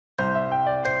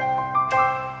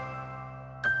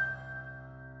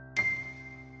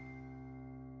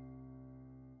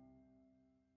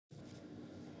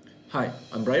Hi,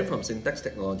 I'm Bryan from Syntax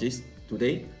Technologies.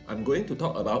 Today, I'm going to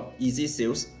talk about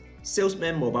Easysales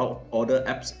Salesman mobile order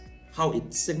apps, how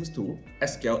it syncs to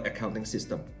SQL Accounting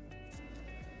System.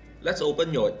 Let's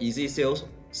open your Easysales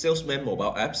Salesman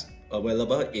mobile apps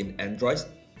available in Android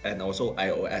and also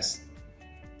iOS.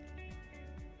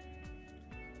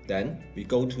 Then we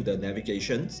go to the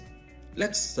navigations.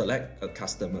 Let's select a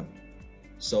customer.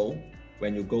 So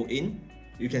when you go in,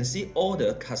 you can see all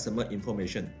the customer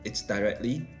information. It's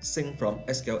directly synced from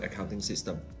SQL Accounting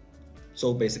System.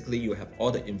 So basically you have all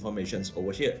the informations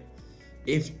over here.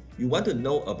 If you want to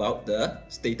know about the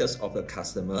status of the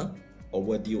customer,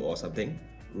 overdue or something,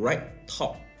 right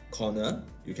top corner,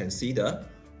 you can see the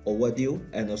overdue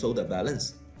and also the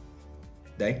balance.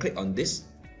 Then click on this,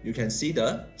 you can see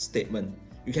the statement.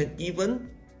 You can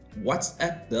even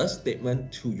WhatsApp the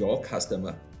statement to your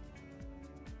customer.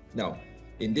 Now,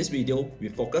 in this video, we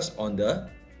focus on the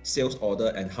sales order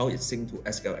and how it's synced to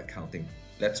SQL Accounting.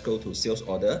 Let's go to sales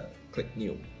order, click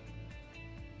new.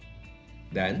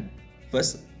 Then,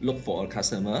 first look for a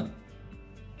customer.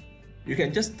 You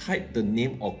can just type the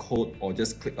name or code or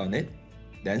just click on it.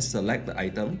 Then select the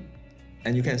item.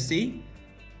 And you can see,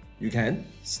 you can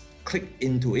click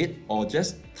into it or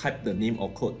just type the name or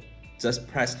code. Just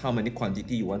press how many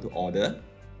quantity you want to order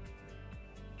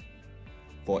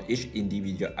for each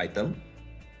individual item.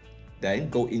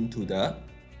 Then go into the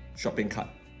shopping cart.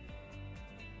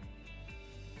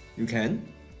 You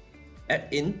can add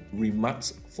in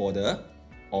remarks for the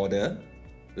order,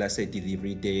 let's say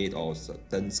delivery date or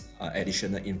certain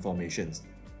additional information.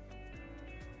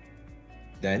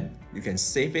 Then you can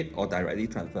save it or directly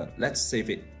transfer. Let's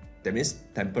save it. That means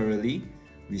temporarily,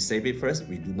 we save it first.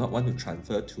 We do not want to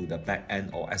transfer to the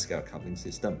backend or SQL Accounting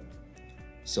System.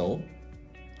 So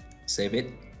save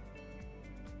it.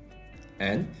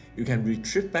 And you can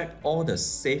retrieve back all the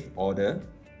saved order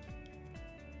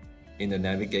in the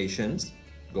navigations.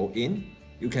 Go in,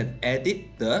 you can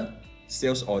edit the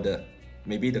sales order.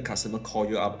 Maybe the customer call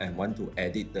you up and want to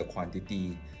edit the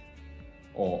quantity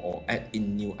or add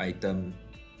in new item.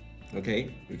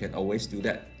 Okay, you can always do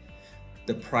that.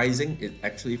 The pricing is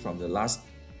actually from the last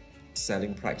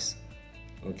selling price.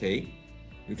 Okay,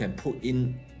 you can put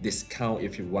in discount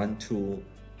if you want to.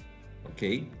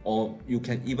 Okay, or you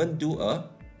can even do a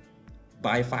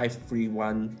buy 5 free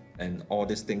 1 and all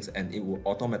these things, and it will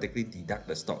automatically deduct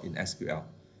the stock in SQL.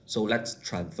 So let's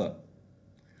transfer.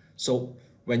 So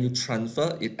when you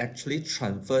transfer, it actually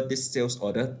transfer this sales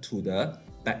order to the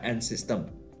backend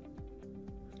system.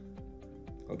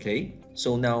 Okay,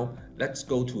 so now let's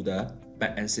go to the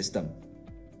backend system.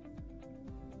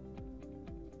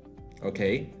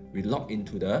 Okay, we log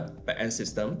into the backend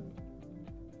system.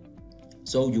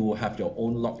 So you will have your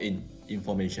own login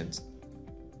information.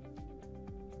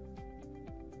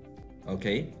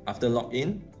 Okay, after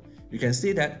login, you can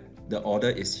see that the order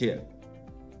is here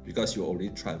because you already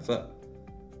transferred.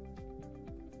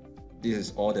 This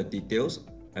is all the details,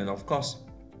 and of course,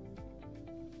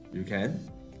 you can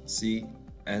see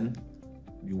and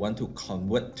you want to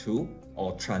convert to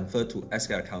or transfer to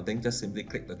SQL Accounting, just simply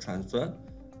click the transfer,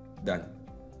 done.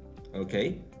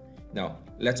 Okay. Now,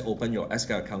 let's open your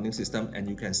SQL Accounting System and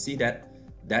you can see that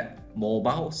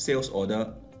mobile sales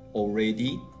order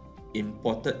already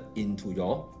imported into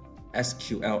your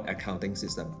SQL Accounting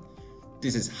System.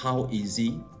 This is how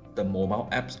easy the mobile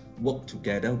apps work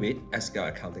together with SQL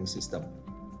Accounting System.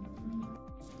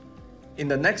 In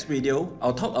the next video,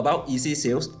 I'll talk about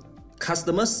Easysales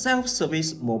customer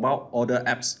self-service mobile order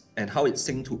apps and how it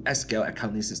syncs to SQL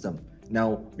Accounting System.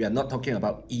 Now, we are not talking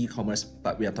about e-commerce,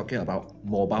 but we are talking about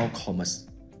mobile commerce.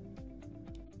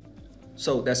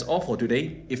 So that's all for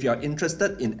today. If you are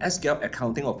interested in SQL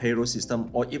Accounting or Payroll System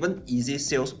or even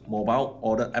Easysales mobile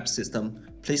order app system,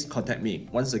 please contact me.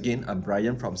 Once again, I'm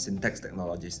Bryan from Syntax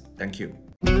Technologies. Thank you.